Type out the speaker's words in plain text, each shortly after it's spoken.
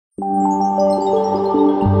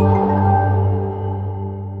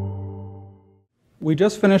We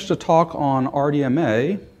just finished a talk on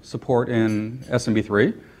RDMA support in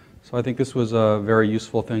SMB3, so I think this was a very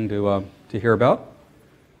useful thing to hear about.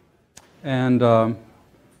 And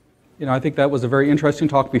I think that was a very interesting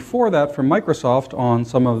talk before that from Microsoft on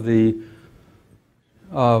some of the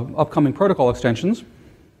upcoming protocol extensions.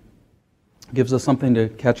 Gives us something to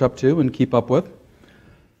catch up to and keep up with.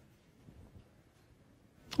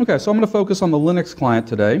 Okay, so I'm going to focus on the Linux client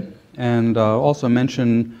today and also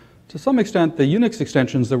mention to some extent the Unix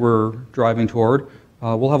extensions that we're driving toward.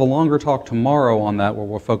 We'll have a longer talk tomorrow on that where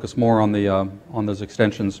we'll focus more on the on those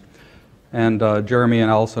extensions. And Jeremy and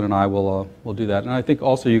Allison and I will do that. And I think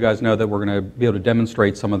also you guys know that we're going to be able to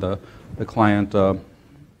demonstrate some of the client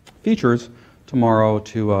features tomorrow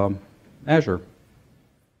to Azure.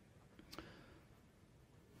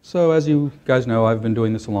 So as you guys know, I've been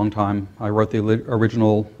doing this a long time. I wrote the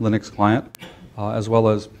original Linux client as well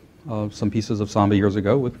as some pieces of Samba years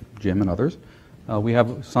ago with Jim and others. We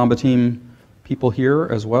have Samba team people here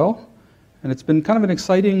as well. And it's been kind of an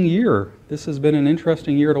exciting year. This has been an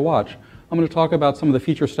interesting year to watch. I'm going to talk about some of the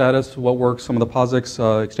feature status, what works, some of the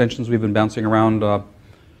POSIX extensions we've been bouncing around,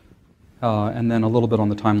 and then a little bit on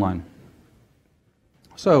the timeline.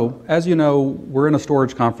 So, as you know, we're in a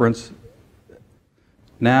storage conference.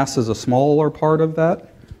 NAS is a smaller part of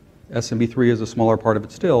that. SMB3 is a smaller part of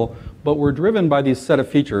it still, but we're driven by these set of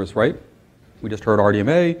features, right? We just heard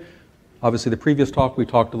RDMA. Obviously, the previous talk, we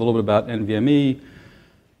talked a little bit about NVMe,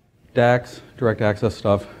 DAX, direct access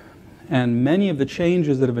stuff, and many of the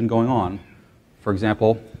changes that have been going on. For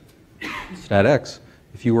example, statx.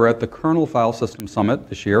 If you were at the Kernel File System Summit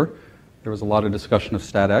this year, there was a lot of discussion of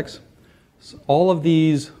statx. So all of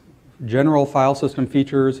these general file system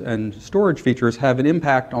features and storage features have an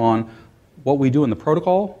impact on what we do in the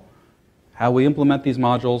protocol, how we implement these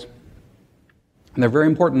modules, and they're very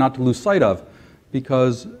important not to lose sight of,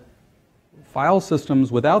 because file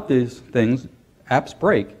systems without these things, apps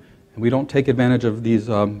break, and we don't take advantage of these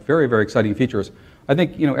very, very exciting features. I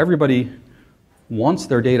think everybody wants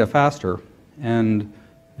their data faster, and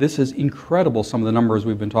this is incredible, some of the numbers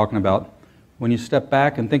we've been talking about. When you step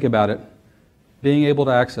back and think about it, being able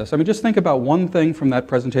to access. I mean, just think about one thing from that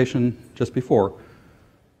presentation just before.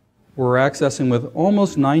 We're accessing with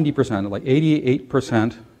almost 90%, like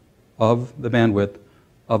 88% of the bandwidth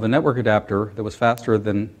of a network adapter that was faster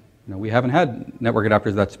than, we haven't had network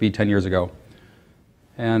adapters that speed 10 years ago.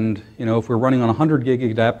 And, if we're running on a 100 gig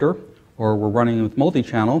adapter or we're running with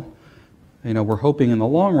multi-channel, we're hoping in the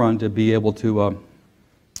long run to be able to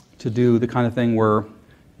do the kind of thing where,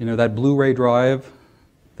 that Blu-ray drive,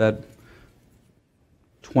 that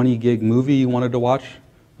 20 gig movie you wanted to watch. I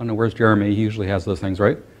don't know, where's Jeremy? He usually has those things,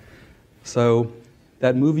 right? So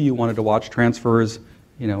that movie you wanted to watch transfers,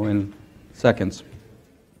 in seconds.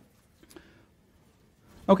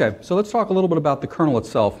 Okay, so let's talk a little bit about the kernel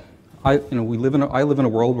itself. I live in a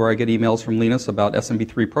world where I get emails from Linus about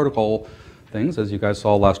SMB3 protocol things, as you guys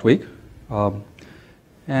saw last week.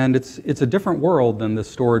 And it's a different world than the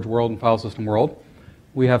storage world and file system world.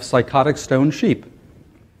 We have psychotic stone sheep.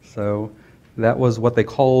 So that was what they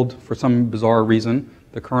called, for some bizarre reason,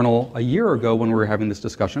 the kernel a year ago when we were having this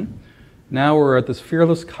discussion. Now we're at this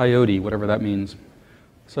fearless coyote, whatever that means.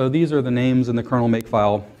 So these are the names in the kernel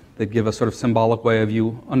makefile that give a sort of symbolic way of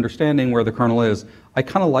you understanding where the kernel is. I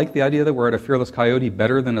kind of like the idea that we're at a fearless coyote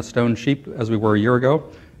better than a stone sheep as we were a year ago.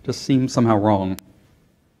 Just seems somehow wrong.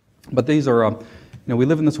 But these are, we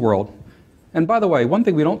live in this world. And by the way, one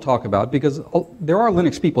thing we don't talk about, because there are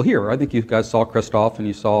Linux people here. I think you guys saw Christoph and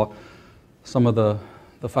you saw some of the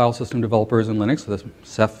file system developers in Linux. The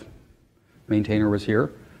cifs maintainer was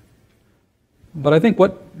here. But I think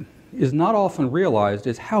what is not often realized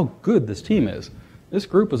is how good this team is. This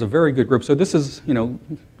group is a very good group. So this is,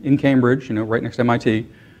 in Cambridge, right next to MIT,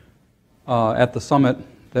 at the summit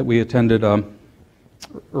that we attended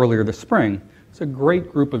earlier this spring. It's a great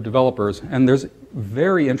group of developers, and there's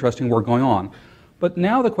very interesting work going on. But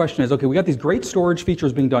now the question is, okay, we got these great storage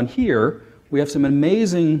features being done here. We have some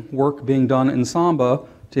amazing work being done in Samba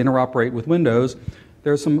to interoperate with Windows.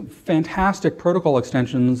 There's some fantastic protocol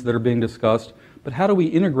extensions that are being discussed, but how do we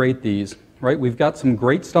integrate these, right? We've got some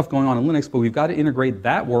great stuff going on in Linux, but we've got to integrate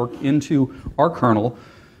that work into our kernel,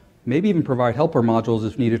 maybe even provide helper modules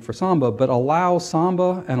if needed for Samba, but allow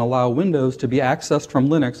Samba and allow Windows to be accessed from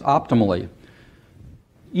Linux optimally.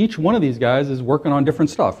 Each one of these guys is working on different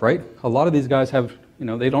stuff, right? A lot of these guys have,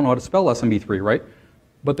 they don't know how to spell SMB3, right?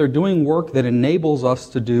 But they're doing work that enables us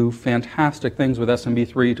to do fantastic things with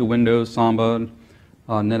SMB3 to Windows, Samba,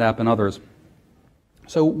 NetApp, and others.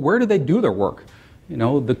 So where do they do their work?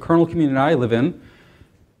 The kernel community I live in,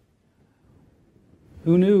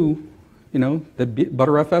 who knew that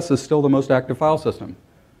Btrfs is still the most active file system.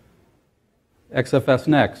 XFS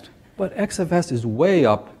next. But XFS is way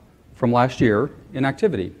up from last year in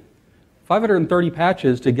activity. 530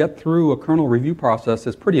 patches to get through a kernel review process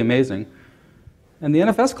is pretty amazing. And the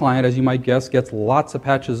NFS client, as you might guess, gets lots of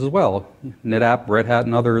patches as well. NetApp, Red Hat,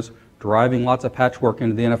 and others driving lots of patchwork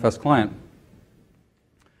into the NFS client.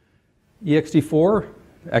 ext4,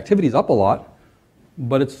 activity's up a lot,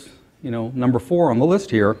 but it's number 4 on the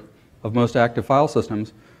list here of most active file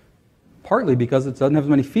systems, partly because it doesn't have as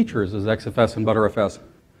many features as XFS and Btrfs.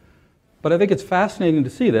 But I think it's fascinating to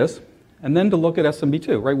see this, and then to look at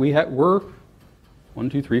SMB2, right? We're 1,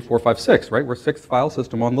 2, 3, 4, 5, 6, right? We're 6th file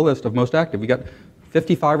system on the list of most active. We got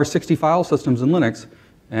 55 or 60 file systems in Linux,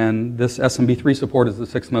 and this SMB3 support is the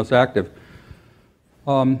 6th most active.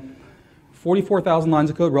 44,000 lines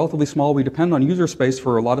of code, relatively small. We depend on user space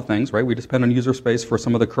for a lot of things, right? We depend on user space for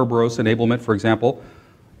some of the Kerberos enablement, for example,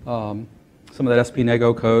 some of that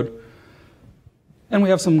SP-nego code. And we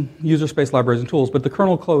have some user space libraries and tools, but the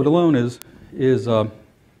kernel code alone is a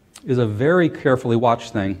very carefully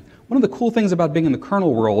watched thing. One of the cool things about being in the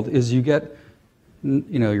kernel world is you get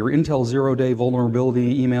your Intel 0-day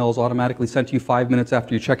vulnerability emails automatically sent to you 5 minutes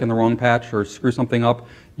after you check in the wrong patch or screw something up.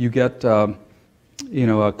 You get a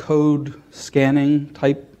code scanning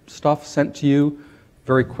type stuff sent to you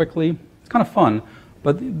very quickly. It's kind of fun,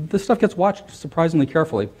 but this stuff gets watched surprisingly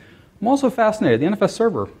carefully. I'm also fascinated. The NFS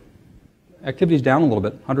server activity is down a little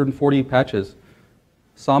bit, 140 patches.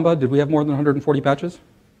 Samba, did we have more than 140 patches?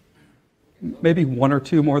 Maybe 1 or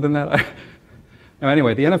 2 more than that. No,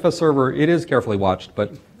 anyway, the NFS server, it is carefully watched,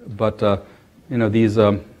 but these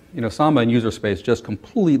Samba and user space just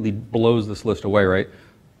completely blows this list away, right?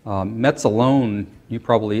 Mets alone, you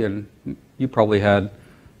probably had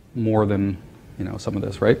more than some of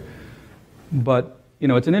this, right? But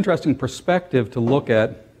it's an interesting perspective to look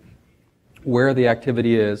at where the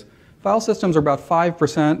activity is. File systems are about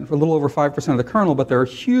 5%, a little over 5% of the kernel, but they're a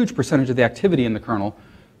huge percentage of the activity in the kernel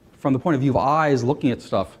from the point of view of eyes looking at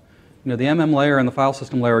stuff. The MM layer and the file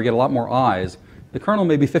system layer get a lot more eyes. The kernel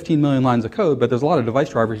may be 15 million lines of code, but there's a lot of device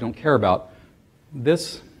drivers you don't care about.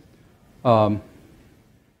 This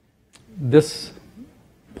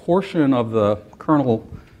portion of the kernel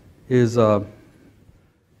is, there's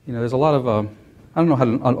a lot of, I don't know how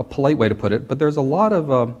a polite way to put it, but there's a lot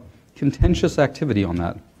of contentious activity on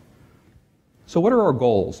that. So what are our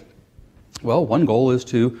goals? Well, one goal is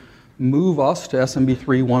to move us to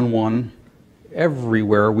SMB3 1.1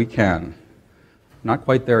 everywhere we can. Not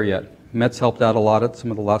quite there yet. Mets helped out a lot at some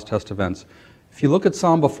of the last test events. If you look at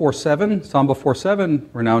Samba 4.7,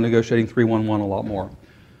 we're now negotiating 3.1.1 a lot more.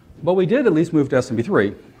 But we did at least move to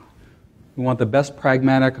SMB3. We want the best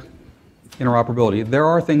pragmatic interoperability. There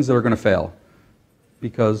are things that are going to fail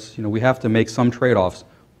because we have to make some trade-offs,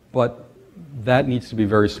 but that needs to be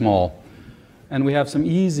very small. And we have some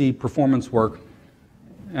easy performance work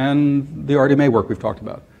and the RDMA work we've talked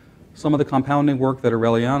about. Some of the compounding work that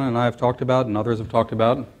Aureliana and I have talked about and others have talked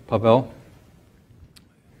about, Pavel,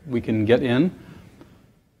 we can get in.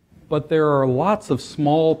 But there are lots of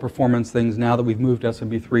small performance things now that we've moved to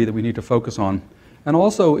SMB3 that we need to focus on. And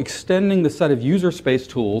also extending the set of user space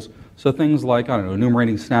tools, so things like,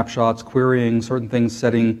 enumerating snapshots, querying certain things,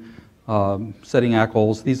 setting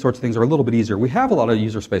ACLs, these sorts of things are a little bit easier. We have a lot of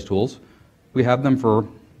user space tools. We have them for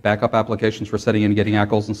backup applications for setting and getting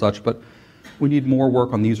ACLs and such, but we need more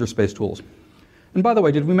work on the user space tools. And by the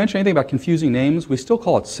way, did we mention anything about confusing names? We still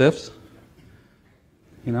call it cifs.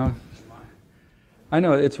 I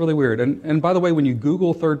know, it's really weird. And by the way, when you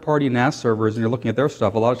Google third-party NAS servers and you're looking at their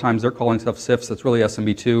stuff, a lot of times they're calling stuff cifs that's really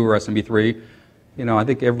SMB2 or SMB3. I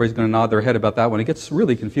think everybody's going to nod their head about that one. It gets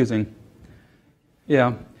really confusing.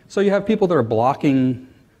 Yeah. So you have people that are blocking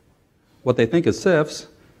what they think is cifs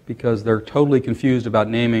because they're totally confused about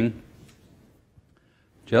naming.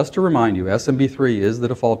 Just to remind you, SMB3 is the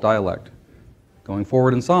default dialect. Going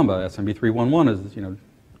forward in Samba, SMB3 1.1 is,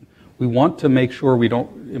 we want to make sure we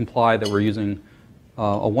don't imply that we're using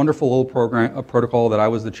a wonderful old protocol that I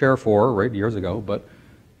was the chair for, right, years ago, but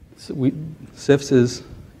cifs is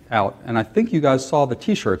out. And I think you guys saw the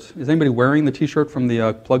t-shirts. Is anybody wearing the t-shirt from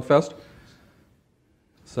the Plug Fest?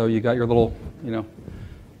 So you got your little,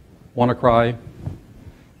 wanna cry.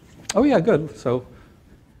 Oh yeah, good. So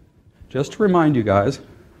just to remind you guys,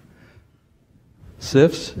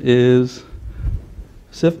 SMB1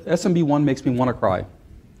 makes me want to cry.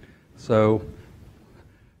 So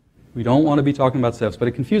we don't want to be talking about cifs, but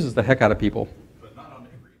it confuses the heck out of people. But not on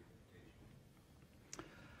every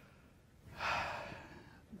application.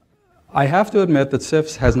 I have to admit that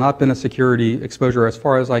cifs has not been a security exposure as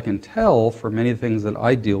far as I can tell for many things that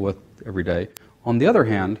I deal with every day. On the other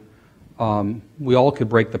hand, we all could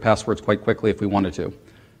break the passwords quite quickly if we wanted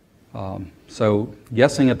to. So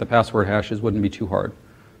guessing at the password hashes wouldn't be too hard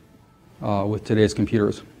with today's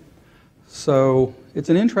computers. So it's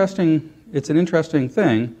an interesting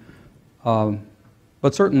thing,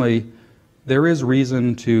 but certainly there is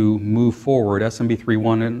reason to move forward.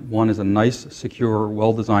 SMB3 is a nice, secure,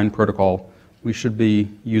 well-designed protocol. We should be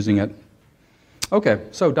using it. Okay,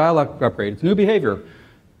 so dialect upgrade. It's new behavior.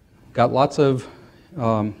 Got lots of,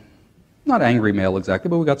 not angry mail exactly,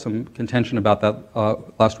 but we got some contention about that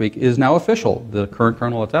last week. It is now official. The current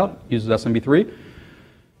kernel that's out uses SMB3.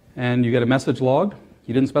 And you get a message logged.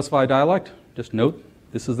 You didn't specify a dialect. Just note,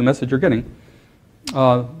 this is the message you're getting.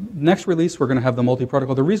 Next release, we're going to have the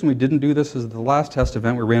multi-protocol. The reason we didn't do this is the last test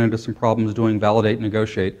event, we ran into some problems doing validate and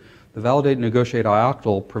negotiate. The validate and negotiate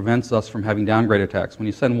ioctl prevents us from having downgrade attacks. When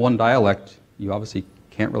you send one dialect, you obviously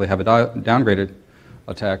can't really have a downgraded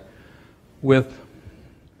attack. With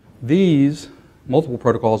these multiple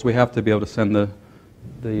protocols, we have to be able to send the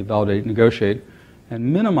validate and negotiate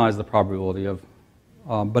and minimize the probability of,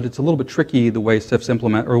 but it's a little bit tricky the way cifs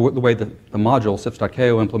implement, or the way the module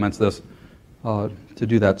cifs.ko implements this to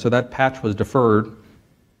do that. So that patch was deferred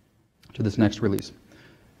to this next release.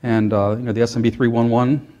 And the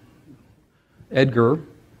SMB3 Edgar,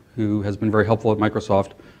 who has been very helpful at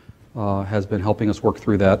Microsoft, has been helping us work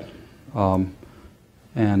through that.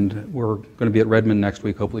 And we're going to be at Redmond next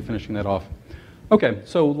week, hopefully finishing that off. Okay,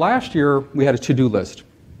 so last year we had a to-do list.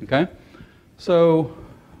 Okay, so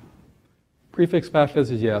prefix paths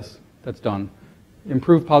is yes, that's done.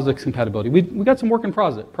 Improve POSIX compatibility. We got some work in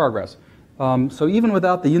progress. So even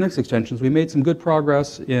without the Unix extensions, we made some good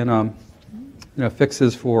progress in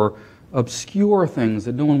fixes for obscure things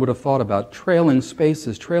that no one would have thought about. Trailing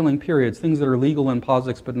spaces, trailing periods, things that are legal in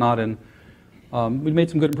POSIX but not in. We made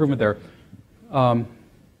some good improvement there.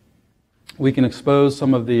 We can expose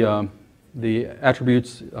some of the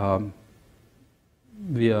attributes via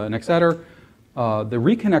an exadder. The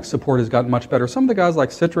reconnect support has gotten much better. Some of the guys like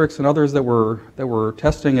Citrix and others that were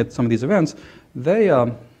testing at some of these events, they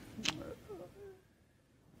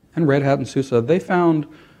and Red Hat and SUSE, they found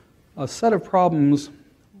a set of problems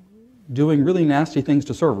doing really nasty things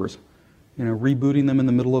to servers. Rebooting them in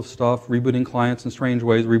the middle of stuff, rebooting clients in strange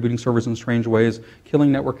ways, rebooting servers in strange ways,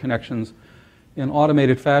 killing network connections in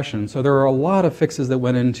automated fashion. So there are a lot of fixes that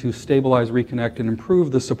went in to stabilize, reconnect, and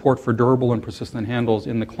improve the support for durable and persistent handles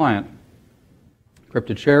in the client.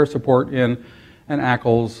 Encrypted share support in, and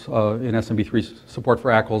ACLs, in SMB3 support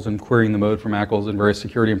for ACLs and querying the mode from ACLs and various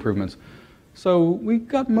security improvements. So we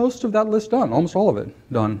got most of that list done, almost all of it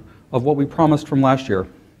done, of what we promised from last year.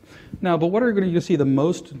 Now, but what are you going to see the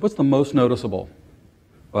most, what's the most noticeable?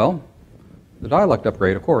 Well, the dialect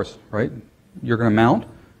upgrade, of course, right? You're going to mount,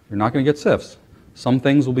 you're not going to get cifs. Some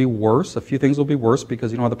things will be worse, a few things will be worse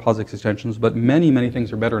because you don't have the POSIX extensions, but many, many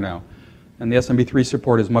things are better now. And the SMB3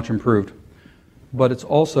 support is much improved. But it's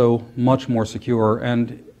also much more secure,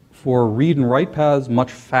 and for read and write paths,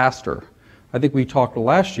 much faster. I think we talked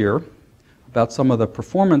last year about some of the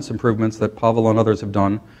performance improvements that Pavel and others have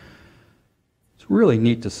done. It's really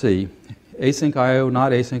neat to see. Async I/O,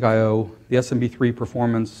 not async I/O. The SMB3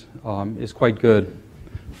 performance is quite good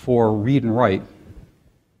for read and write.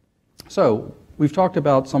 So we've talked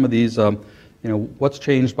about some of these, what's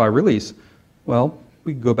changed by release. Well,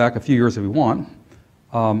 we can go back a few years if we want.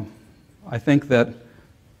 I think that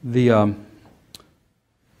the,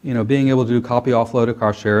 being able to do copy offload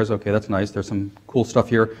across shares, okay, that's nice. There's some cool stuff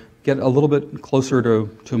here. Get a little bit closer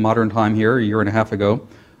to modern time here, a year and a half ago.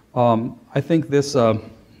 I think this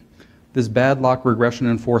bad lock regression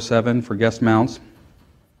in 4.7 for guest mounts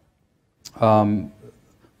is kind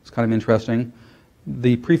of interesting.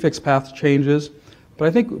 The prefix path changes, but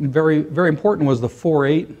I think very, very important was the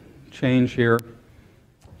 4.8 change here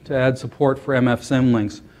to add support for MF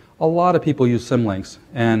symlinks. A lot of people use symlinks,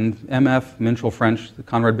 and MF, Minchell French,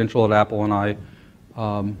 Conrad Minchell at Apple and I,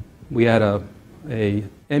 we had a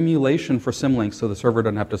emulation for symlinks so the server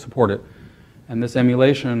doesn't have to support it. And this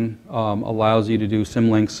emulation allows you to do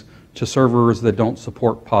symlinks to servers that don't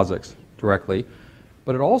support POSIX directly,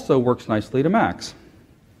 but it also works nicely to Macs.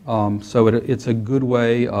 So it's a good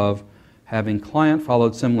way of having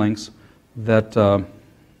client-followed symlinks that, a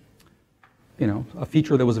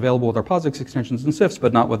feature that was available with our POSIX extensions and cifs,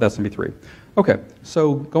 but not with SMB3. Okay,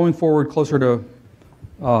 so going forward closer to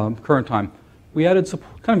current time, we added some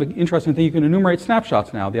kind of an interesting thing. You can enumerate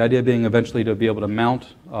snapshots now. The idea being eventually to be able to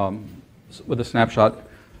mount with a snapshot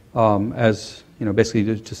as,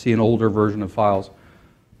 basically to see an older version of files.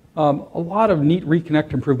 A lot of neat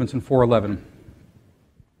reconnect improvements in 4.11.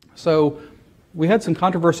 So we had some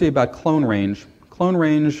controversy about clone range. Clone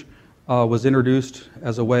range was introduced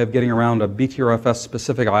as a way of getting around a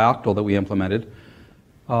BTRFS-specific ioctl that we implemented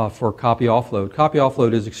for copy offload. Copy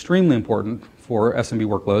offload is extremely important for SMB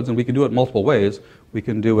workloads, and we can do it multiple ways. We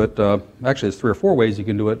can do it, actually there's 3 or 4 ways you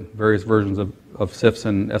can do it, various versions of cifs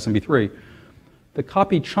and SMB3. The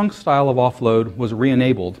copy chunk style of offload was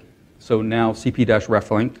re-enabled, so now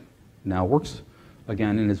cp-reflink now works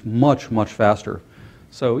again and is much, much faster.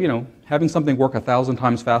 So, you know, having something work 1,000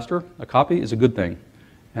 times faster, a copy, is a good thing.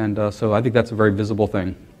 And so I think that's a very visible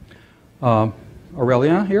thing.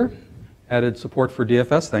 Aurelien here added support for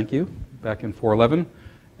DFS, thank you, back in 4.11.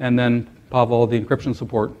 And then Pavel, the encryption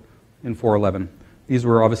support in 4.11. These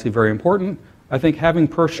were obviously very important. I think having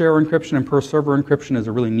per share encryption and per server encryption is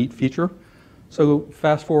a really neat feature. So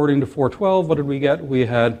fast forwarding to 4.12, what did we get? We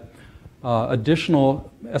had additional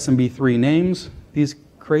SMB3 names. These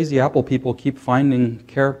crazy Apple people keep finding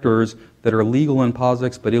characters that are legal in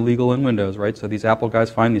POSIX but illegal in Windows, right? So these Apple guys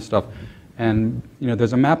find these stuff. And you know,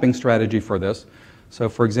 there's a mapping strategy for this. So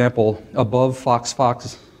for example, above fox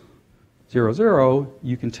 00,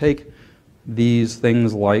 you can take these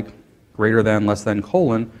things like greater than, less than,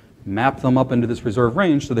 colon, map them up into this reserved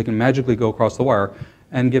range so they can magically go across the wire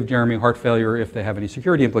and give Jeremy heart failure if they have any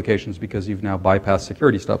security implications because you've now bypassed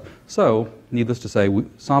security stuff. So, needless to say,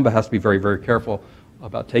 Samba has to be very, very careful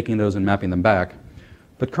about taking those and mapping them back.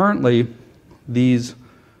 But currently, these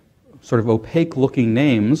sort of opaque-looking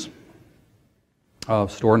names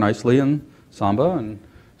store nicely in Samba and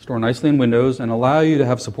store nicely in Windows and allow you to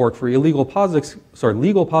have support for legal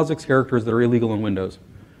POSIX characters that are illegal in Windows.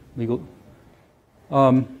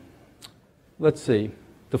 Let's see.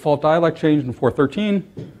 Default dialect changed in 4.13.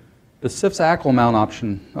 The cifs ACL mount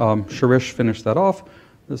option, Shirish finished that off.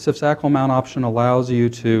 The cifs ACL mount option allows you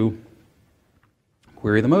to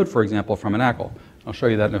query the mode, for example, from an ACL. I'll show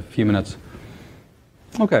you that in a few minutes.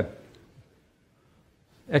 Okay.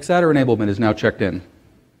 Xadder enablement is now checked in.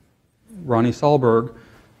 Ronnie Sahlberg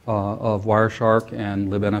of Wireshark and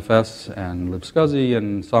libNFS and libscuzzy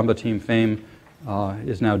and Samba team fame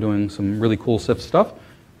is now doing some really cool cif stuff.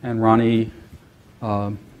 And Ronnie,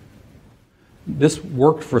 this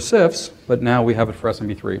worked for cifs, but now we have it for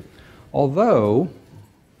SMB3. Although,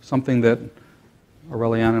 something that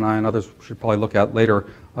Aurelien and I and others should probably look at later,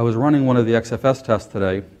 I was running one of the XFS tests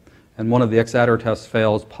today, and one of the Xadder tests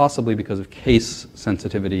fails, possibly because of case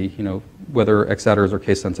sensitivity. You know, whether Xadders are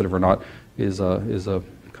case sensitive or not is a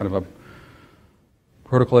kind of a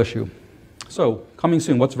protocol issue. So, coming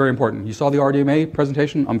soon, what's very important? You saw the RDMA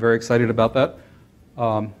presentation. I'm very excited about that.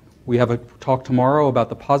 We have a talk tomorrow about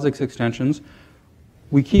the POSIX extensions.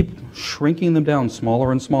 We keep shrinking them down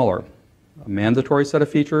smaller and smaller. A mandatory set of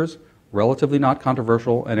features, relatively not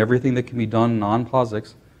controversial, and everything that can be done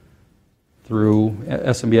non-POSIX through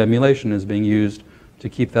SMB emulation is being used to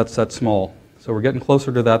keep that set small. So we're getting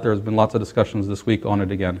closer to that. There's been lots of discussions this week on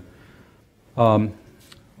it again.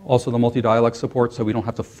 Also the multi-dialect support, so we don't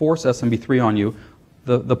have to force SMB3 on you.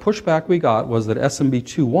 The pushback we got was that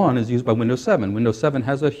SMB2.1 is used by Windows 7. Windows 7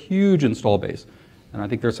 has a huge install base. And I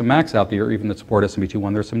think there's some Macs out there even that support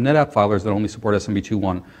SMB2.1. There's some NetApp filers that only support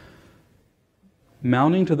SMB2.1.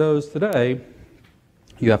 Mounting to those today,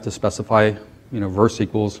 you have to specify, you know, verse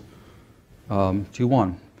equals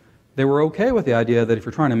 2.1. They were okay with the idea that if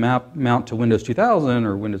you're trying to mount to Windows 2000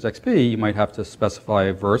 or Windows XP, you might have to specify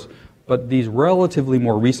a verse. But these relatively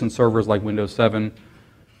more recent servers like Windows 7,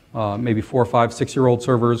 maybe 4, 5, 6-year-old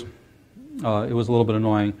servers, it was a little bit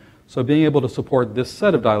annoying. So being able to support this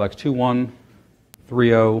set of dialects, 2.1,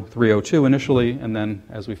 3.0, 3.02 initially, and then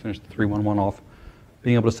as we finish the 3.1.1 off,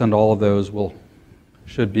 being able to send all of those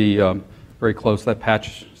should be very close. That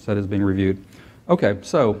patch set is being reviewed. Okay,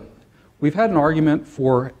 so we've had an argument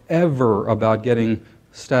forever about getting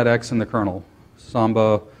statx in the kernel.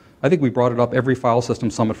 Samba, I think we brought it up every file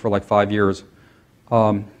system summit for like 5 years.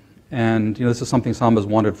 And you know, this is something Samba's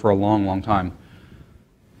wanted for a long, long time.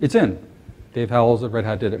 It's in. Dave Howells at Red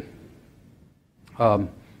Hat did it. You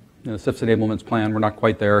know, cifs enablement's plan, we're not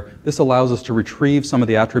quite there. This allows us to retrieve some of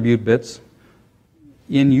the attribute bits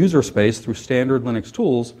in user space through standard Linux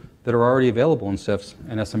tools that are already available in cifs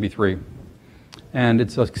and SMB3. And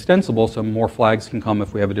it's extensible, so more flags can come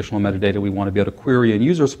if we have additional metadata we want to be able to query in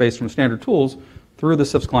user space from standard tools through the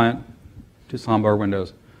cifs client to Samba or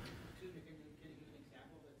Windows.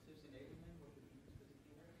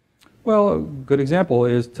 Well, a good example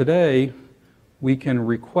is today we can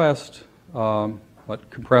request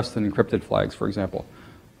compressed and encrypted flags, for example.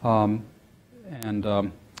 I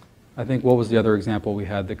think what was the other example we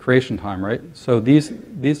had? The creation time, right? So these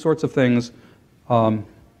sorts of things,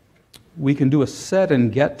 we can do a set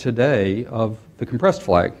and get today of the compressed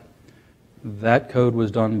flag. That code was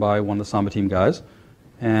done by one of the Samba team guys,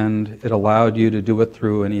 and it allowed you to do it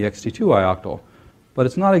through an ext2i octal. But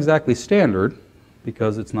it's not exactly standard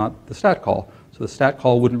because it's not the stat call. So the stat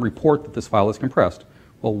call wouldn't report that this file is compressed.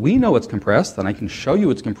 Well, we know it's compressed, and I can show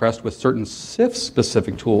you it's compressed with certain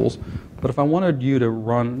cifs-specific tools. But if I wanted you to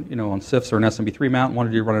run, on cifs or an SMB3 mount,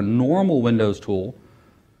 wanted you to run a normal Windows tool,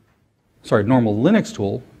 normal Linux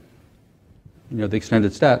tool, the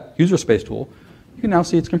extended stat user space tool, you can now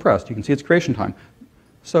see it's compressed. You can see its creation time.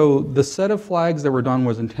 So the set of flags that were done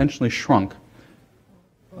was intentionally shrunk.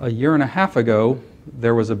 A year and a half ago,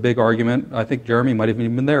 there was a big argument, I think Jeremy might have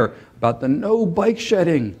even been there, about the no bike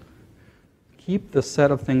shedding. Keep the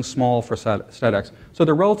set of things small for statx. So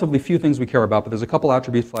there are relatively few things we care about, but there's a couple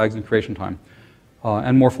attribute flags and creation time.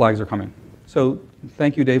 And more flags are coming. So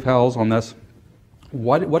thank you, Dave Howells, on this.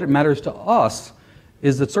 What it matters to us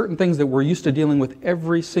is that certain things that we're used to dealing with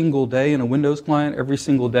every single day in a Windows client, every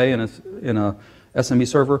single day in a SMB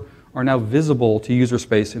server, are now visible to user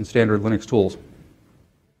space in standard Linux tools.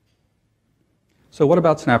 So what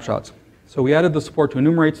about snapshots? So we added the support to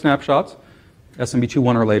enumerate snapshots, SMB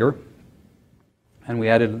 2.1 or later, and we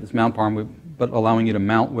added this mount parm, but allowing you to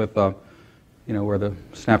mount with, where the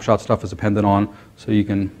snapshot stuff is appended on, so you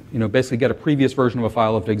can, basically get a previous version of a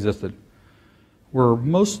file if it existed. We're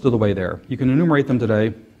most of the way there. You can enumerate them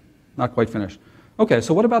today, not quite finished. Okay,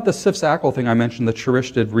 so what about the cifs-ACL thing I mentioned that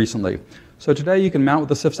Shirish did recently? So today you can mount with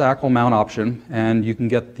the cifs-ACL mount option, and you can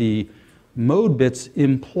get the mode bits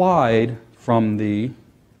implied from the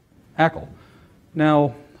ACL.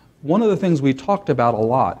 Now, one of the things we talked about a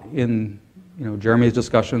lot in Jeremy's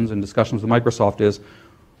discussions and discussions with Microsoft is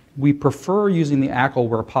we prefer using the ACL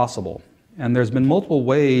where possible. And there's been multiple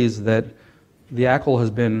ways that the ACL has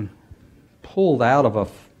been pulled out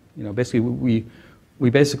of basically we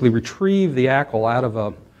basically retrieve the ACL out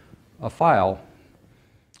of a file.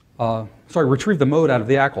 Retrieve the mode out of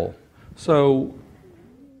the ACL. So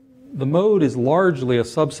the mode is largely a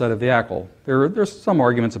subset of the ACL. There's some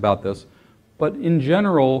arguments about this, but in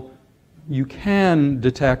general, you can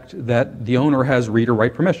detect that the owner has read or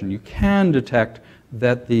write permission. You can detect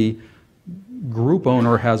that the group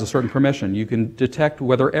owner has a certain permission. You can detect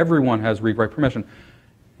whether everyone has read-write permission.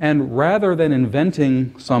 And rather than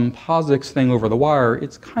inventing some POSIX thing over the wire,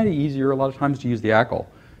 it's kind of easier a lot of times to use the ACL.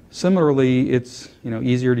 Similarly, it's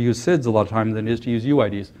easier to use SIDs a lot of times than it is to use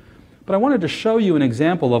UIDs. But I wanted to show you an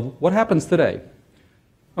example of what happens today.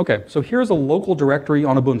 Okay, so here's a local directory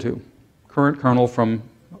on Ubuntu, current kernel from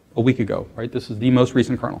a week ago, right? This is the most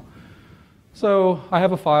recent kernel. So I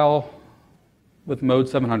have a file with mode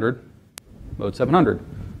 700, mode 700,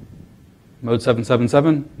 mode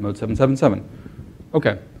 777, mode 777.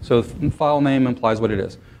 Okay, so the file name implies what it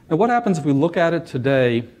is. Now what happens if we look at it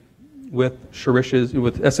today with Shirish's,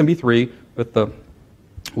 with SMB3, with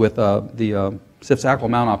the cifs-ACL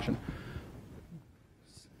mount option?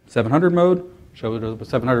 700 mode shows up with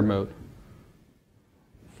 700 mode.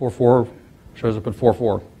 44 shows up at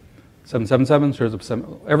 44. 777 shows up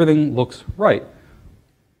 7. Everything looks right,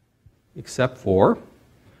 except for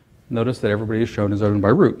notice that everybody is shown as owned by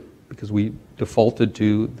root because we defaulted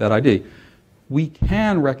to that ID. We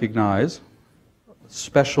can recognize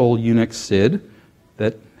special Unix SID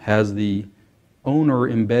that has the owner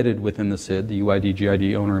embedded within the SID, the UID,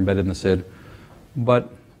 GID owner embedded in the SID.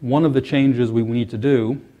 But one of the changes we need to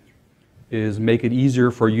do is make it easier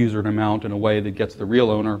for a user to mount in a way that gets the real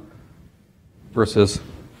owner versus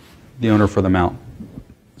the owner for the mount.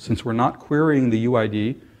 Since we're not querying the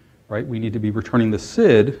UID, right, we need to be returning the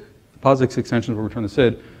SID. The POSIX extensions will return the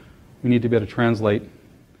SID. We need to be able to translate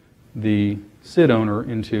the SID owner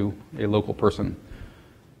into a local person.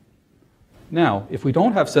 Now, if we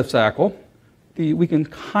don't have cifs-ACL, we can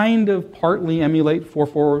kind of partly emulate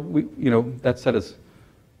 4.4. That set is,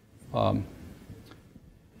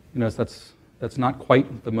 that's not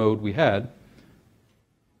quite the mode we had,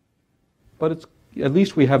 but it's at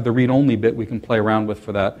least we have the read-only bit we can play around with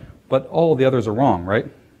for that. But all the others are wrong, right?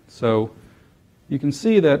 So you can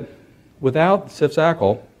see that without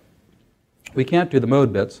cifs-ACL, we can't do the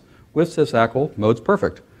mode bits. With cifs-ACL, mode's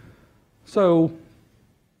perfect. So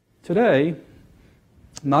today,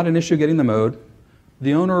 not an issue getting the mode.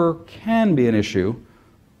 The owner can be an issue,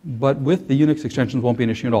 but with the Unix extensions won't be an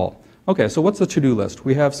issue at all. Okay, so what's the to-do list?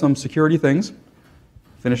 We have some security things.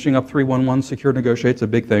 Finishing up 3.1.1 secure negotiate's a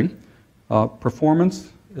big thing. Performance,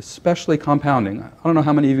 especially compounding. I don't know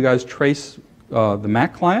how many of you guys trace the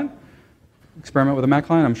Mac client, experiment with a Mac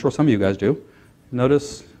client. I'm sure some of you guys do.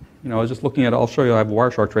 Notice, I was just looking at it. I'll show you. I have a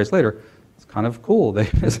Wireshark trace later. It's kind of cool. They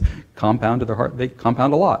just compound to their heart. They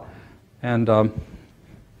compound a lot, and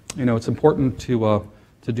it's important to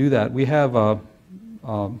do that. We have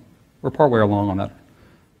we're partway along on that.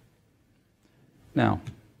 Now,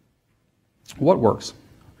 what works?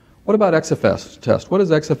 What about XFS test? What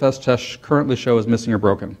does XFS test currently show as missing or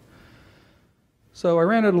broken? So I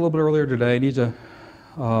ran it a little bit earlier today. I need to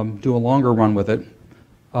do a longer run with it.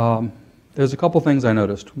 There's a couple things I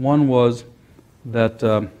noticed. One was that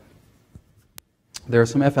there are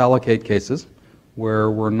some fallocate cases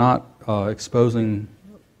where we're not exposing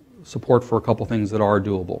support for a couple things that are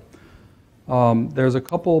doable. There's a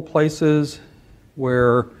couple places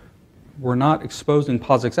where we're not exposing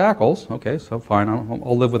POSIX ACLs. Okay, so fine,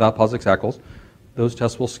 I'll live without POSIX ACLs. Those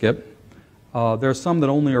tests will skip. There's some that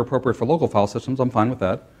only are appropriate for local file systems. I'm fine with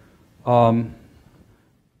that. One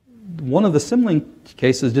of the symlink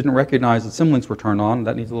cases didn't recognize that symlinks were turned on.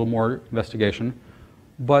 That needs a little more investigation.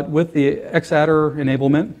 But with the xadder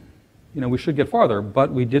enablement, we should get farther.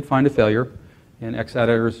 But we did find a failure in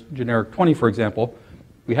xadder's generic 20, for example.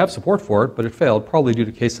 We have support for it, but it failed, probably due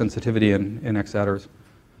to case sensitivity in xadders.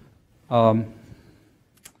 But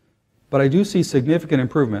I do see significant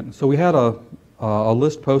improvement. So we had a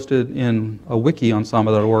list posted in a wiki on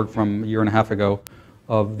samba.org from a year and a half ago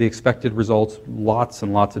of the expected results, lots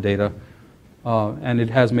and lots of data, and it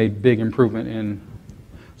has made big improvement in.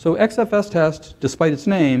 So XFS test, despite its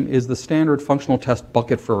name, is the standard functional test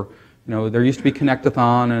bucket for, there used to be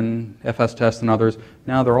Connectathon and FS test and others.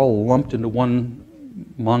 Now they're all lumped into one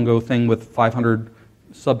Mongo thing with 500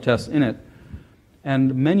 subtests in it.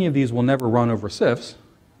 And many of these will never run over cifs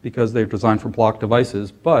because they're designed for block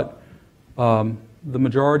devices, but the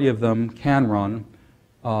majority of them can run,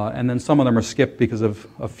 and then some of them are skipped because of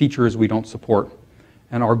features we don't support.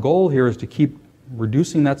 And our goal here is to keep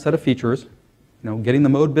reducing that set of features, getting the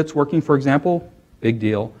mode bits working, for example, big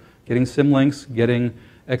deal, getting symlinks, getting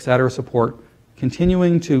xadder support,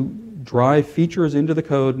 continuing to drive features into the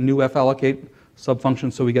code, new fallocate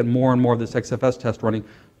subfunctions, so we get more and more of this XFS test running,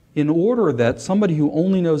 in order that somebody who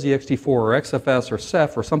only knows ext4 or XFS or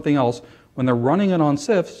Ceph or something else, when they're running it on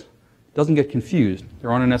cifs, doesn't get confused.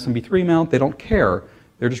 They're on an SMB3 mount, they don't care.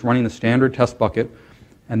 They're just running the standard test bucket,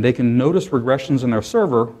 and they can notice regressions in their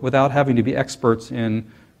server without having to be experts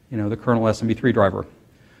in the kernel SMB3 driver.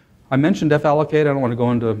 I mentioned fallocate. I don't want to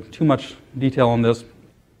go into too much detail on this,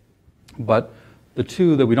 but the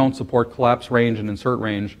two that we don't support, collapse range and insert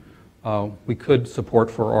range, we could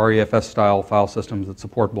support for REFS style file systems that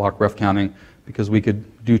support block ref counting, because we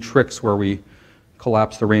could do tricks where we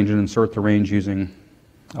collapse the range and insert the range using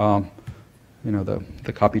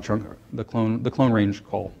the copy chunk, the clone range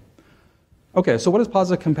call. Okay, so what does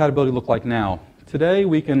POSIX compatibility look like now? Today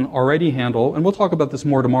we can already handle, and we'll talk about this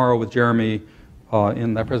more tomorrow with Jeremy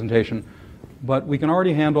in that presentation, but we can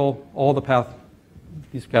already handle all the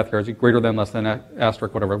these path cards, greater than, less than,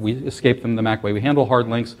 asterisk, whatever. We escape them the Mac way. We handle hard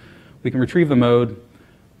links. We can retrieve the mode.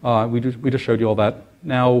 We just showed you all that.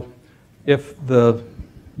 Now, if the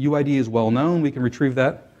UID is well known, we can retrieve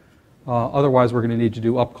that. Otherwise, we're going to need to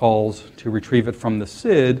do upcalls to retrieve it from the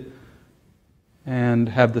SID and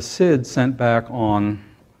have the SID sent back on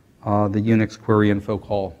the Unix query info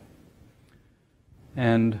call.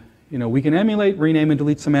 And we can emulate rename and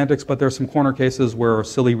delete semantics, but there's some corner cases where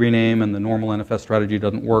silly rename and the normal NFS strategy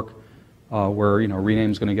doesn't work, where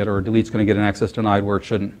rename's going to get, or delete's going to get an access denied where it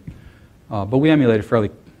shouldn't. But we emulate it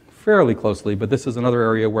fairly closely, but this is another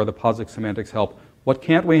area where the POSIX semantics help. What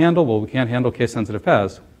can't we handle? Well, we can't handle case-sensitive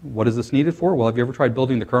paths. What is this needed for? Well, have you ever tried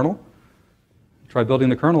building the kernel? Try building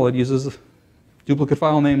the kernel, it uses duplicate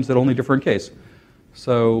file names that only differ in case.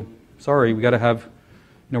 So, sorry, we got to have,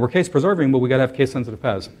 we're case preserving, but we got to have case-sensitive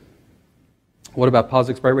paths. What about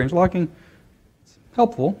POSIX byte range locking? It's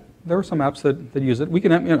helpful. There are some apps that use it. We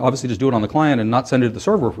can obviously just do it on the client and not send it to the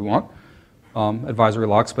server if we want. Advisory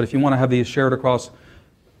locks, but if you want to have these shared across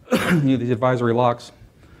these advisory locks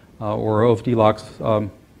or OFD locks,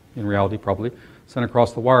 in reality probably, sent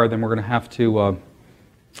across the wire, then we're going to have to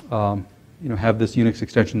have this Unix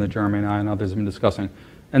extension that Jeremy and I and others have been discussing.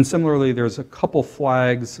 And similarly, there's a couple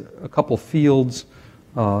flags, a couple fields,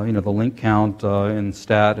 the link count in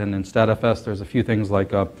stat and in statfs. There's a few things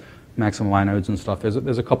like maximum inodes and stuff.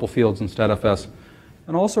 There's a couple fields in statfs.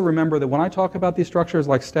 And also remember that when I talk about these structures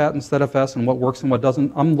like stat and statfs and what works and what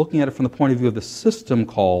doesn't, I'm looking at it from the point of view of the system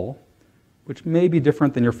call, which may be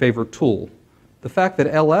different than your favorite tool. The fact that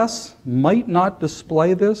ls might not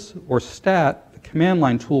display this, or stat, the command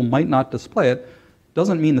line tool, might not display it,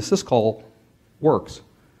 doesn't mean the syscall works,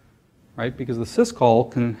 right? Because the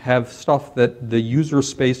syscall can have stuff that the user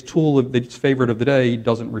space tool that's favorite of the day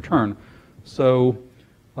doesn't return. So,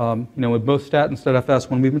 with both stat and statfs,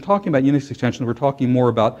 when we've been talking about Unix extensions, we're talking more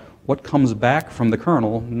about what comes back from the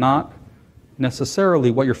kernel, not necessarily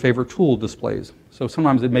what your favorite tool displays. So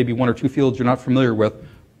sometimes it may be one or two fields you're not familiar with,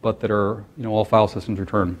 but that are all file systems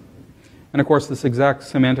return. And of course, this exact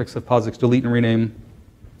semantics of POSIX delete and rename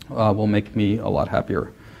will make me a lot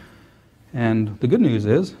happier. And the good news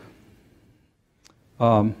is,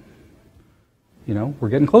 we're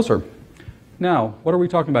getting closer. Now, what are we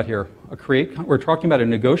talking about here? We're talking about a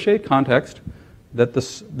negotiate context that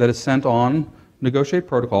is sent on negotiate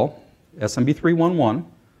protocol, SMB3 1.1.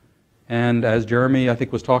 And as Jeremy, I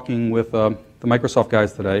think, was talking with the Microsoft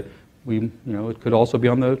guys today, it could also be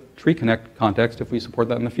on the tree connect context if we support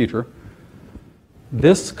that in the future.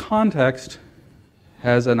 This context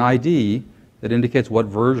has an ID that indicates what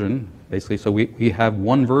version, basically, so we have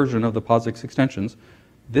one version of the POSIX extensions.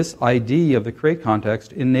 This ID of the create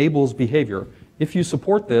context enables behavior. If you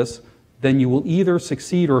support this, then you will either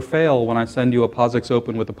succeed or fail when I send you a POSIX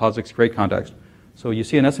open with a POSIX create context. So you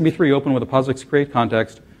see an SMB3 open with a POSIX create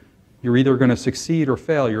context, you're either going to succeed or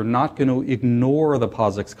fail. You're not going to ignore the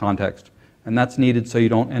POSIX context. And that's needed so you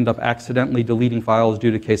don't end up accidentally deleting files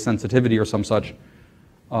due to case sensitivity or some such.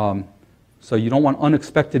 So you don't want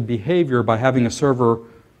unexpected behavior by having a server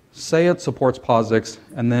say it supports POSIX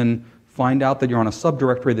and then find out that you're on a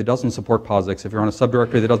subdirectory that doesn't support POSIX. If you're on a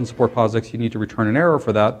subdirectory that doesn't support POSIX, you need to return an error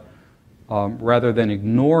for that rather than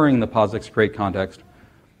ignoring the POSIX create context.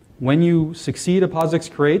 When you succeed a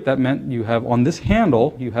POSIX create, that meant you have, on this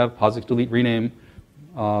handle, you have POSIX delete, rename,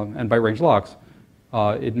 and byte range locks.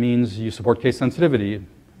 It means you support case sensitivity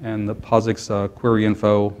and the POSIX query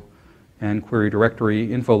info and query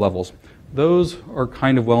directory info levels. Those are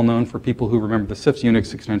kind of well known for people who remember the cifs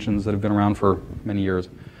Unix extensions that have been around for many years.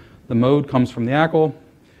 The mode comes from the ACL.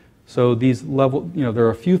 So these there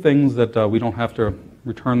are a few things that we don't have to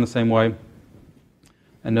return the same way.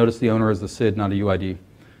 And notice the owner is the SID, not a UID.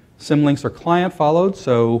 Symlinks are client followed,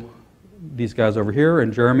 so these guys over here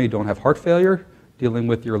and Jeremy don't have heart failure dealing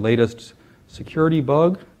with your latest security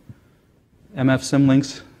bug. MF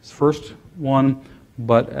Symlinks is first one,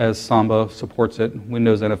 but as Samba supports it,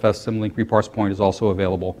 Windows NFS Symlink reparse point is also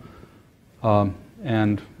available.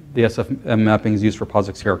 And the SFM mapping is used for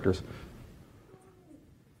POSIX characters.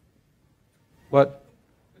 What?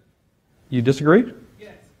 You disagree?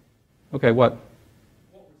 Yes. Okay, what?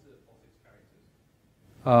 What was the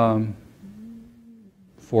POSIX characters?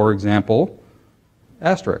 For example,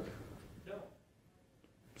 asterisk. No.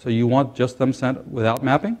 So you want just them sent without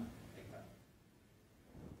mapping?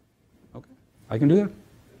 Okay, I can do that.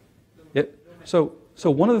 Yeah. So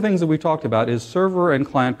one of the things that we talked about is server and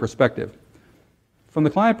client perspective. From the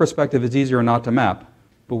client perspective, it's easier not to map,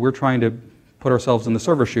 but we're trying to put ourselves in the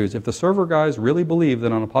server shoes. If the server guys really believe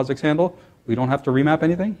that on a POSIX handle, we don't have to remap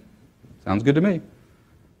anything, sounds good to me.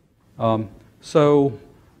 So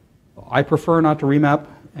I prefer not to remap,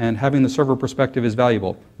 and having the server perspective is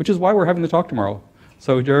valuable, which is why we're having the talk tomorrow.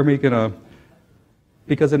 So Jeremy can,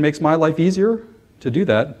 because it makes my life easier to do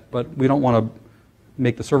that, but we don't want to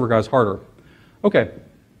make the server guys harder. Okay,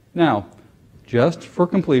 now, just for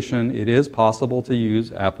completion, it is possible to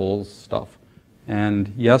use Apple's stuff.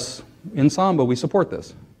 And yes, in Samba, we support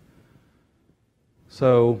this.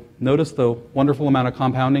 So notice the wonderful amount of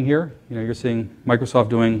compounding here. You're seeing Microsoft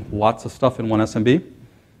doing lots of stuff in one SMB.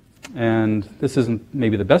 And this isn't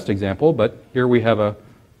maybe the best example, but here we have a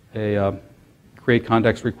create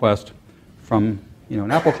context request from an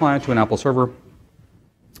Apple client to an Apple server.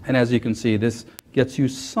 And as you can see, this gets you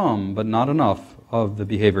some, but not enough, of the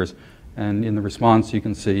behaviors. And in the response, you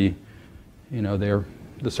can see, the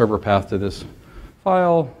server path to this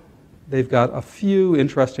file. They've got a few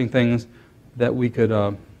interesting things that we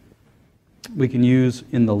can use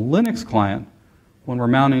in the Linux client when we're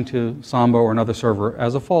mounting to Samba or another server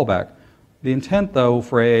as a fallback. The intent, though,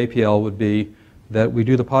 for AAPL would be that we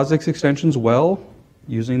do the POSIX extensions well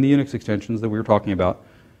using the Unix extensions that we were talking about.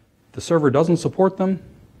 If the server doesn't support them,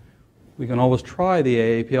 we can always try the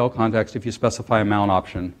AAPL context if you specify a mount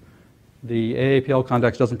option. The AAPL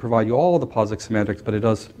context doesn't provide you all of the POSIX semantics, but it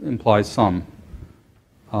does imply some.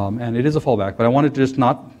 And it is a fallback, but I wanted to just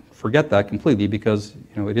not forget that completely because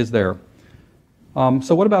it is there.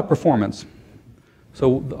 So what about performance?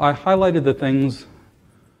 So I highlighted the things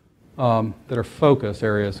that are focus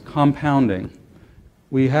areas. Compounding.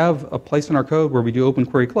 We have a place in our code where we do open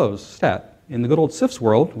query close, stat. In the good old cifs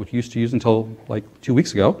world, which you used to use until like 2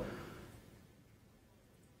 weeks ago,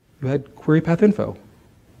 you had query path info,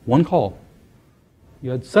 one call.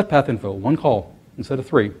 You had set path info, one call instead of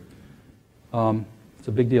 3. It's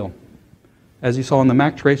a big deal. As you saw in the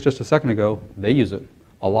Mac trace just a second ago, they use it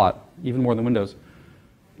a lot, even more than Windows.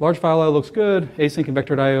 Large file I/O looks good. Async and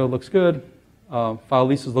vectored I/O looks good. File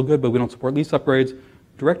leases look good, but we don't support lease upgrades.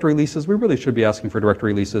 Directory leases, we really should be asking for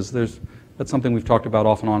directory leases. That's something we've talked about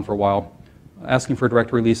off and on for a while. Asking for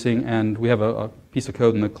directory leasing, and we have a piece of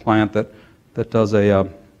code in the client that does a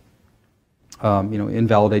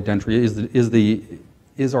invalidate entry.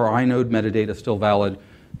 Is our inode metadata still valid?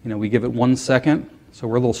 We give it 1 second, so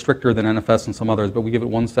we're a little stricter than NFS and some others, but we give it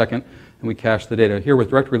 1 second and we cache the data. Here with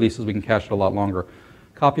direct releases, we can cache it a lot longer.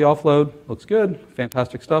 Copy offload looks good,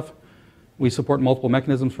 fantastic stuff. We support multiple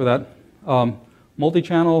mechanisms for that.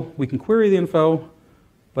 Multi-channel, we can query the info,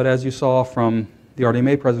 but as you saw from the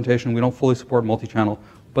RDMA presentation, we don't fully support multi-channel.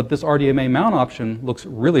 But this RDMA mount option looks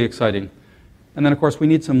really exciting. And then, of course, we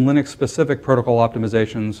need some Linux-specific protocol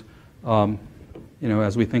optimizations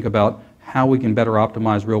as we think about how we can better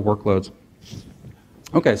optimize real workloads.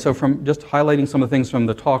 Okay, so from just highlighting some of the things from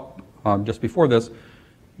the talk just before this,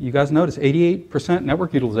 you guys notice 88%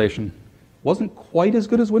 network utilization. Wasn't quite as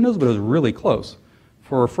good as Windows, but it was really close.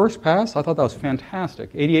 For a first pass, I thought that was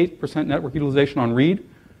fantastic. 88% network utilization on read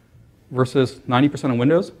versus 90% on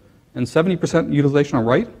Windows, and 70% utilization on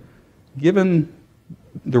write. Given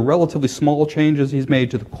the relatively small changes he's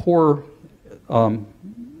made to the core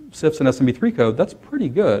cifs and SMB3 code, that's pretty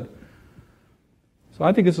good. So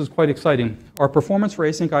I think this is quite exciting. Our performance for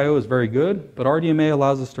async I/O is very good, but RDMA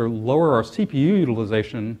allows us to lower our CPU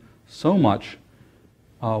utilization so much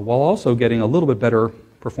while also getting a little bit better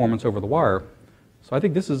performance over the wire. So I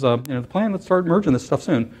think this is the plan. Let's start merging this stuff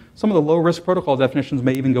soon. Some of the low-risk protocol definitions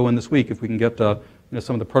may even go in this week if we can get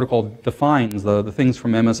some of the protocol defines, the things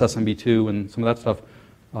from SMB2 and some of that stuff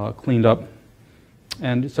cleaned up.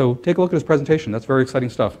 And so take a look at his presentation. That's very exciting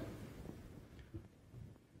stuff.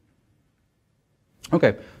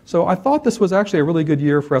 Okay, so I thought this was actually a really good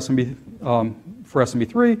year for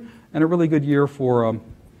SMB3 and a really good year for,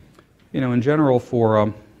 in general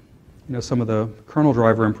for, some of the kernel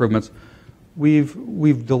driver improvements.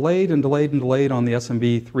 We've delayed and delayed and delayed on the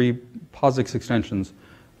SMB3 POSIX extensions.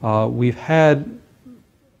 We've had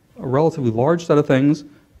a relatively large set of things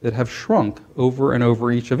that have shrunk over and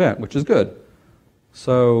over each event, which is good.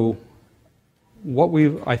 So what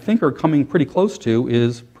I think are coming pretty close to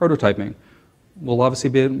is prototyping. We'll obviously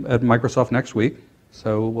be at Microsoft next week,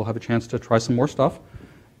 so we'll have a chance to try some more stuff.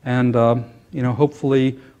 And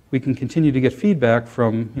hopefully we can continue to get feedback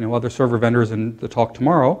from other server vendors in the talk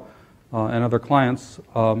tomorrow and other clients,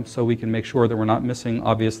 so we can make sure that we're not missing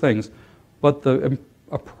obvious things. But the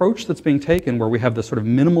approach that's being taken, where we have this sort of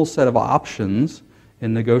minimal set of options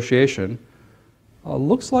in negotiation,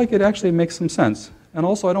 looks like it actually makes some sense. And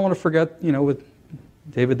also, I don't want to forget, with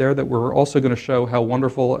David there, that we're also going to show how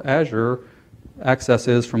wonderful Azure access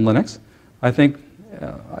is from Linux. I think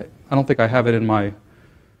I don't think I have it in my.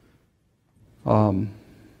 I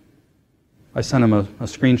sent him a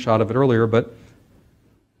screenshot of it earlier, but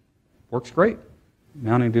works great.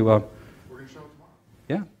 Mounting to. We're going to show it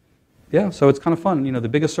tomorrow. Yeah. So it's kind of fun. The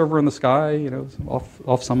biggest server in the sky,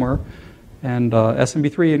 off somewhere, and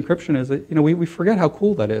SMB3 encryption is. We forget how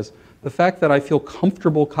cool that is. The fact that I feel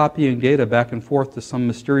comfortable copying data back and forth to some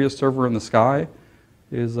mysterious server in the sky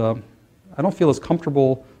is. I don't feel as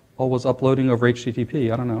comfortable always uploading over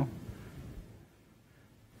HTTP. I don't know.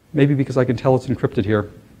 Maybe because I can tell it's encrypted here.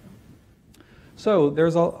 So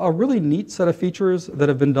there's a really neat set of features that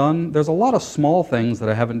have been done. There's a lot of small things that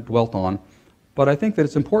I haven't dwelt on, but I think that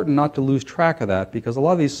it's important not to lose track of that, because a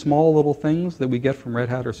lot of these small little things that we get from Red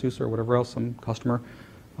Hat or SUSE or whatever else, some customer,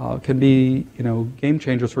 can be game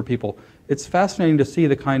changers for people. It's fascinating to see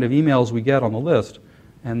the kind of emails we get on the list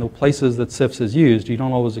and the places that cifs is used. You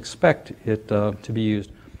don't always expect it to be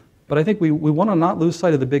used. But I think we want to not lose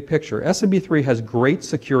sight of the big picture. SMB3 has great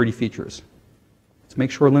security features. Let's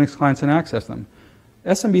make sure Linux clients can access them.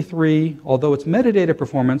 SMB3, although its metadata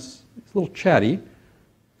performance is a little chatty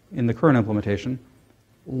in the current implementation,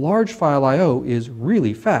 large file I/O is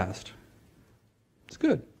really fast. It's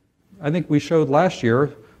good. I think we showed last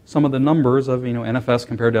year some of the numbers of NFS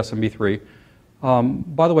compared to SMB3.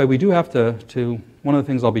 By the way, we do have to one of the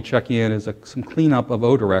things I'll be checking in is some cleanup of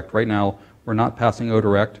ODirect. Right now, we're not passing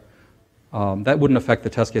ODirect. That wouldn't affect the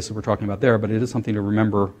test cases we're talking about there, but it is something to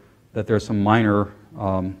remember that there's some minor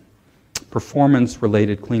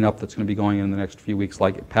performance-related cleanup that's going to be going in the next few weeks,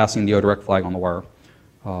 like passing the ODirect flag on the wire,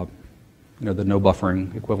 the no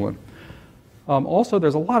buffering equivalent. Also,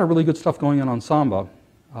 there's a lot of really good stuff going on Samba.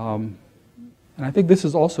 And I think this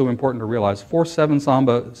is also important to realize. 4.7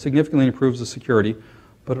 Samba significantly improves the security,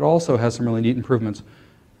 but it also has some really neat improvements.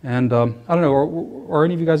 And I don't know, are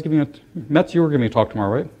any of you guys giving Metz, you were giving a talk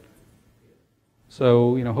tomorrow, right?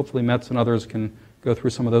 So, hopefully Metz and others can go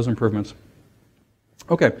through some of those improvements.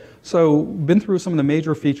 Okay, so been through some of the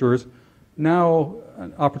major features. Now,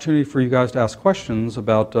 an opportunity for you guys to ask questions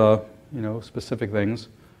about, specific things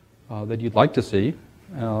that you'd like to see,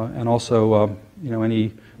 and also,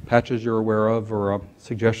 any patches you're aware of or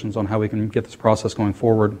suggestions on how we can get this process going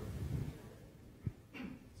forward. So first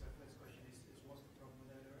question is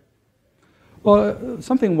Well,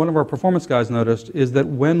 something one of our performance guys noticed is that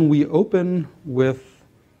when we open with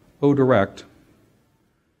ODirect,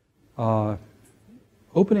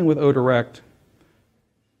 opening with ODirect,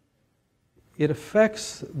 it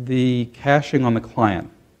affects the caching on the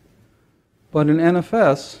client. But in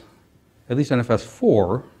NFS, at least NFS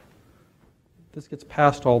 4, this gets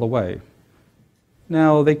passed all the way.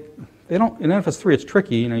 Now, they don't, in NFS 3 it's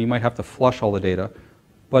tricky, you might have to flush all the data,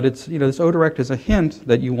 but it's, this ODirect is a hint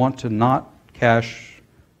that you want to not cache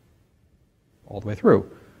all the way through.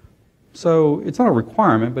 So it's not a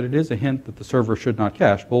requirement, but it is a hint that the server should not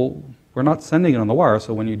cache. Well, we're not sending it on the wire,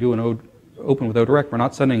 so when you do an open with ODirect, we're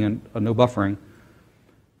not sending a no buffering.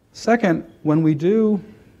 Second, when we do,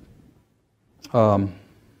 when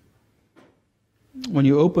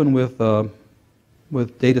you open with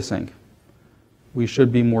data sync, we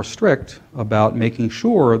should be more strict about making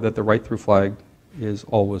sure that the write-through flag is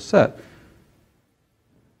always set.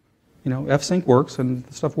 Fsync works and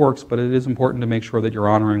the stuff works, but it is important to make sure that you're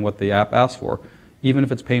honoring what the app asks for, even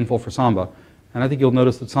if it's painful for Samba. And I think you'll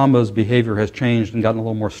notice that Samba's behavior has changed and gotten a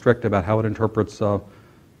little more strict about how it interprets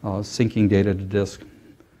syncing data to disk.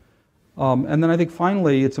 And then I think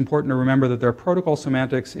finally it's important to remember that there are protocol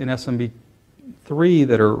semantics in SMB3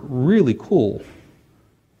 that are really cool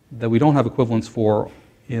that we don't have equivalents for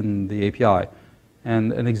in the API.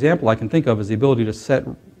 And an example I can think of is the ability to set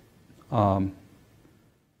on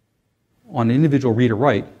an individual read or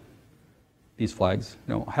write these flags.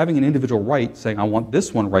 Having an individual write saying I want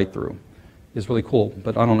this one write through is really cool,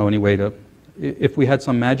 but I don't know any way to, if we had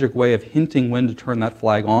some magic way of hinting when to turn that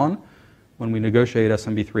flag on when we negotiate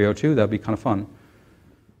SMB302, that'd be kind of fun.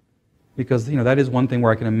 Because that is one thing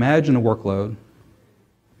where I can imagine a workload,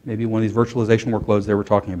 maybe one of these virtualization workloads they were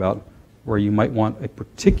talking about, where you might want a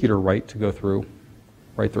particular write to go through,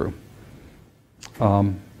 right through. Yeah, that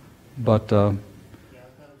was kind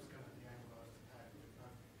of the angle I was at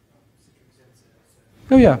with Citrix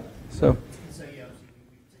Insight. Oh yeah, so. So yeah, obviously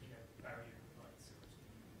we take care of barrier rights. So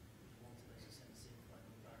we want to basically send a single flag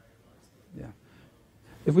on barrier rights. Yeah.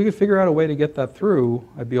 If we could figure out a way to get that through,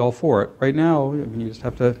 I'd be all for it. Right now, you just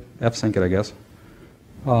have to F-sync it, I guess.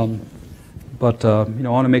 But I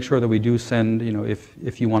want to make sure that we do send,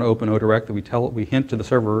 if you want to open ODirect, that we hint to the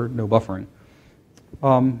server, no buffering.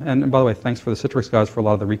 And by the way, thanks for the Citrix guys for a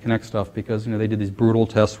lot of the reconnect stuff, because they did these brutal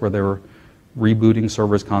tests where they were rebooting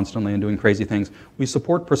servers constantly and doing crazy things. We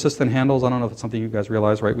support persistent handles. I don't know if it's something you guys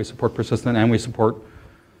realize, right? We support persistent, and we support,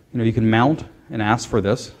 you can mount and ask for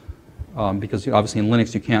this, because obviously in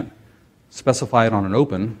Linux you can't specify it on an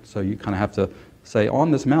open, so you kind of have to say,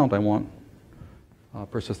 on this mount I want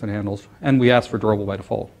persistent handles, and we ask for durable by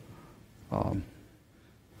default.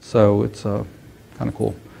 So it's kind of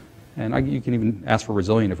cool. And you can even ask for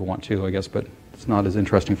resilient if you want to, I guess, but it's not as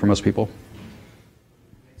interesting for most people.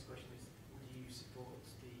 Next question is, do you support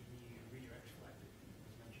the new redirect flag that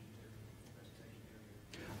was mentioned in the presentation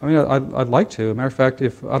earlier? I mean, I'd like to. As a matter of fact,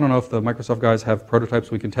 I don't know if the Microsoft guys have prototypes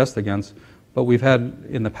we can test against, but we've had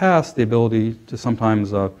in the past the ability to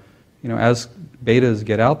sometimes, as betas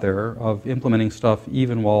get out there, of implementing stuff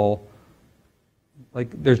even while,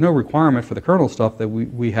 there's no requirement for the kernel stuff that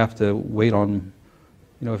we have to wait on.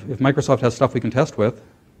 If Microsoft has stuff we can test with,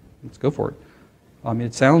 let's go for it. I mean,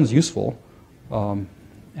 it sounds useful.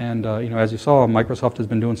 As you saw, Microsoft has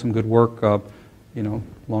been doing some good work,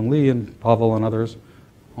 Long Lee and Pavel and others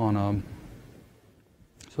on,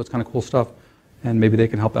 so it's kind of cool stuff. And maybe they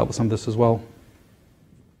can help out with some of this as well.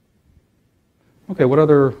 Okay, what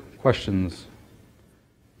other questions?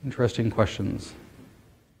 Interesting questions.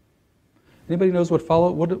 Anybody knows what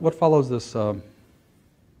follows this?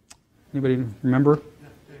 Anybody remember?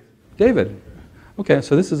 David. Okay,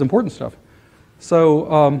 so this is important stuff.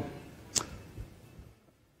 So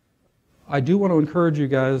I do want to encourage you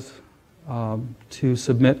guys to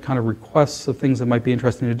submit kind of requests of things that might be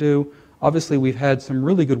interesting to do. Obviously, we've had some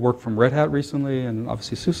really good work from Red Hat recently, and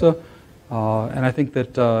obviously SUSE. And I think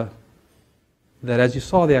that that as you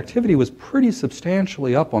saw, the activity was pretty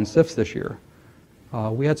substantially up on cifs this year.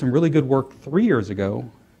 We had some really good work 3 years ago,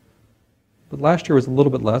 but last year was a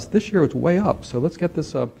little bit less. This year it's way up, so let's get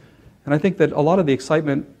this up. And I think that a lot of the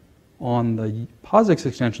excitement on the POSIX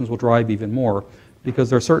extensions will drive even more, because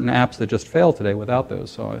there are certain apps that just fail today without those,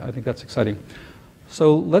 so I think that's exciting.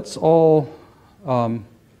 So let's all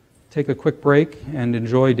take a quick break and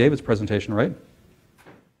enjoy David's presentation, right?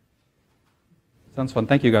 Sounds fun.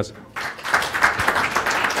 Thank you, guys.